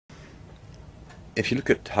If you look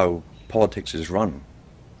at how politics is run,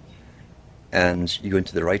 and you go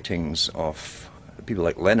into the writings of people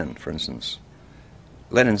like Lenin, for instance,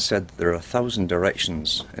 Lenin said there are 1,000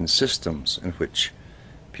 directions and systems in which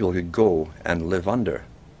people could go and live under,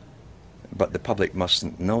 but the public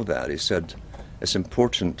mustn't know that. He said it's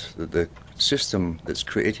important that the system that's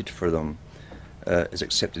created for them is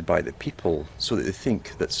accepted by the people so that they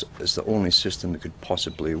think that's the only system that could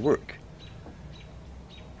possibly work.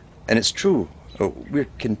 And it's true. We're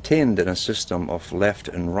contained in a system of left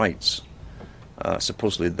and rights,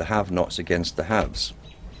 supposedly the have-nots against the haves,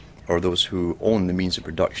 or those who own the means of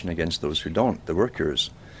production against those who don't, the workers.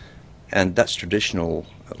 And that's traditional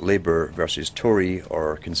Labour versus Tory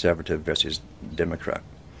or Conservative versus Democrat.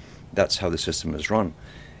 That's how the system is run.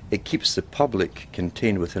 It keeps the public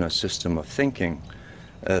contained within a system of thinking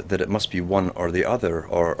that it must be one or the other,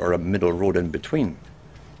 or a middle road in between,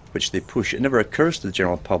 which they push. It never occurs to the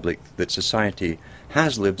general public that society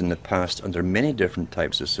has lived in the past under many different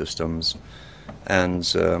types of systems, and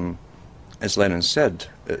as Lenin said,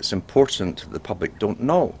 it's important that the public don't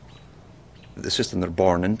know that the system they're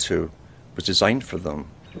born into was designed for them,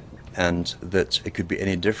 and that it could be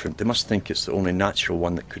any different. They must think it's the only natural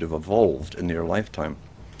one that could have evolved in their lifetime.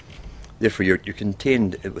 Therefore, you're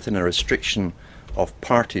contained within a restriction of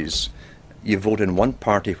parties. You vote in one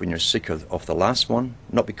party when you're sick of the last one,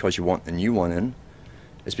 not because you want the new one in.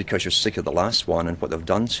 It's because you're sick of the last one and what they've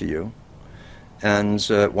done to you. And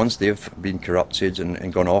once they've been corrupted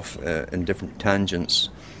and gone off in different tangents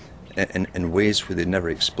in ways where they never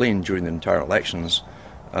explained during the entire elections,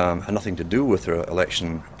 had nothing to do with their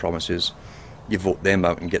election promises, you vote them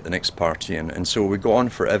out and get the next party in. And so we go on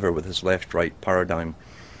forever with this left-right paradigm.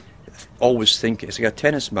 Always think it's like a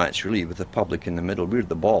tennis match, really, with the public in the middle. We're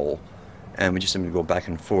the ball, and we just simply go back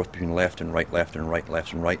and forth between left and right, left and right,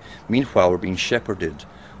 left and right. Meanwhile, we're being shepherded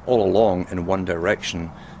all along in one direction,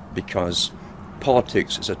 because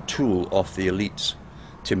politics is a tool of the elites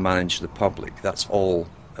to manage the public. That's all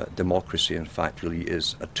democracy, in fact, really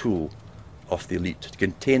is, a tool of the elite to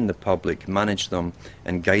contain the public, manage them,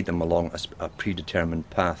 and guide them along a predetermined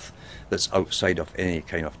path that's outside of any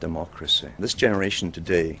kind of democracy. This generation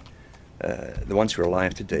today, the ones who are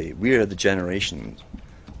alive today, we are the generation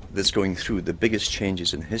that's going through the biggest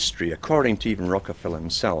changes in history, according to even Rockefeller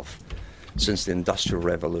himself, since the Industrial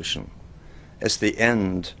Revolution. It's the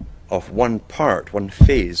end of one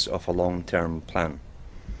phase of a long-term plan.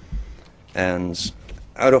 And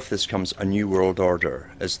out of this comes a new world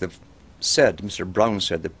order. As they've said, Mr. Brown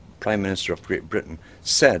said, the Prime Minister of Great Britain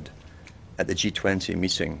said at the G20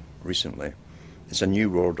 meeting recently, it's a new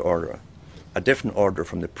world order. A different order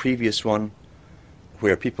from the previous one,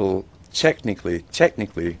 where people technically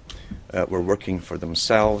were working for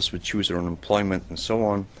themselves, would choose their own employment and so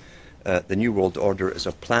on. The New World Order is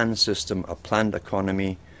a planned system, a planned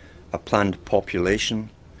economy, a planned population.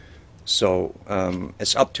 So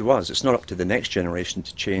it's up to us. It's not up to the next generation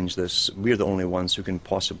to change this. We're the only ones who can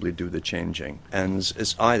possibly do the changing. And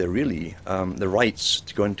it's either really the rights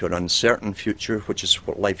to go into an uncertain future, which is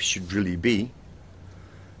what life should really be,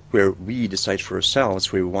 where we decide for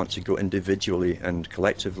ourselves where we want to go individually and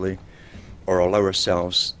collectively, or allow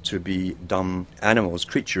ourselves to be dumb animals,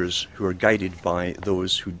 creatures who are guided by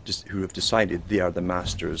those who have decided they are the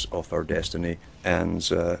masters of our destiny,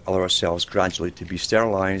 and allow ourselves gradually to be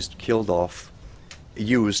sterilized, killed off,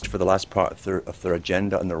 used for the last part of their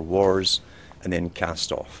agenda and their wars, and then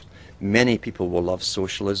cast off. Many people will love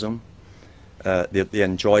socialism. They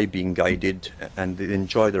enjoy being guided, and they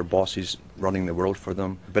enjoy their bosses running the world for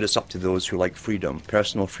them. But it's up to those who like freedom,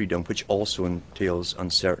 personal freedom, which also entails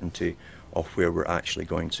uncertainty of where we're actually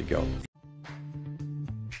going to go.